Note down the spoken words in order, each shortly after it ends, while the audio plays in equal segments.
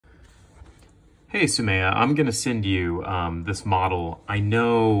Hey Sumaya, I'm gonna send you this model. I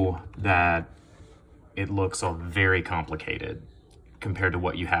know that it looks all very complicated compared to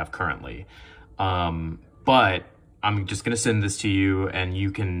what you have currently, but I'm just gonna send this to you, and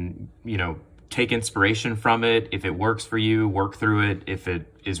you can, take inspiration from it. If it works for you, work through it. If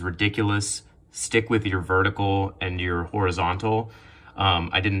it is ridiculous, stick with your vertical and your horizontal.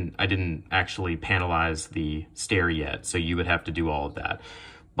 I didn't actually panelize the stair yet, so you would have to do all of that.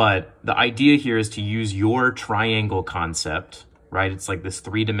 But the idea here is to use your triangle concept, right? It's like this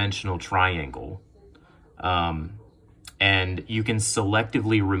three-dimensional triangle. And you can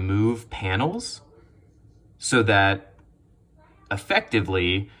selectively remove panels so that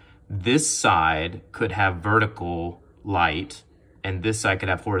effectively this side could have vertical light and this side could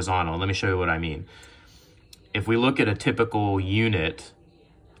have horizontal. Let me show you what I mean. If we look at a typical unit,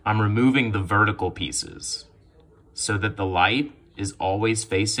 I'm removing the vertical pieces so that the light is always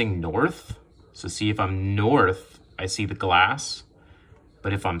facing north. So see, if I'm north, I see the glass.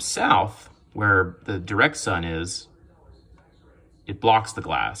 But if I'm south, where the direct sun is, it blocks the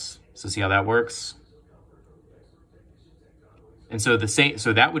glass. So see how that works? And so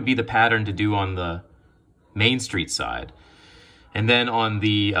so that would be the pattern to do on the Main Street side. And then on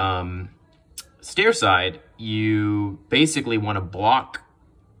the stair side, you basically want to block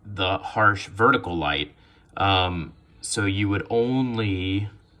the harsh vertical light. So you would only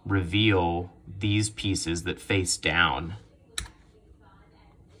reveal these pieces that face down.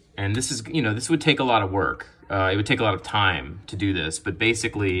 And this is, this would take a lot of work. It would take a lot of time to do this, but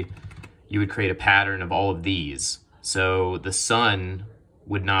basically you would create a pattern of all of these. So the sun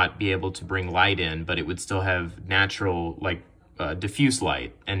would not be able to bring light in, but it would still have natural, diffuse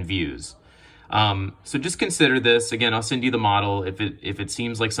light and views. So just consider this. Again, I'll send you the model. If it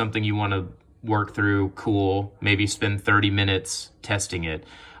seems like something you want to work through, cool. Maybe spend 30 minutes testing it.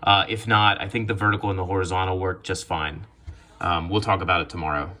 If not, I think the vertical and the horizontal work just fine. We'll talk about it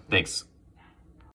tomorrow. Thanks.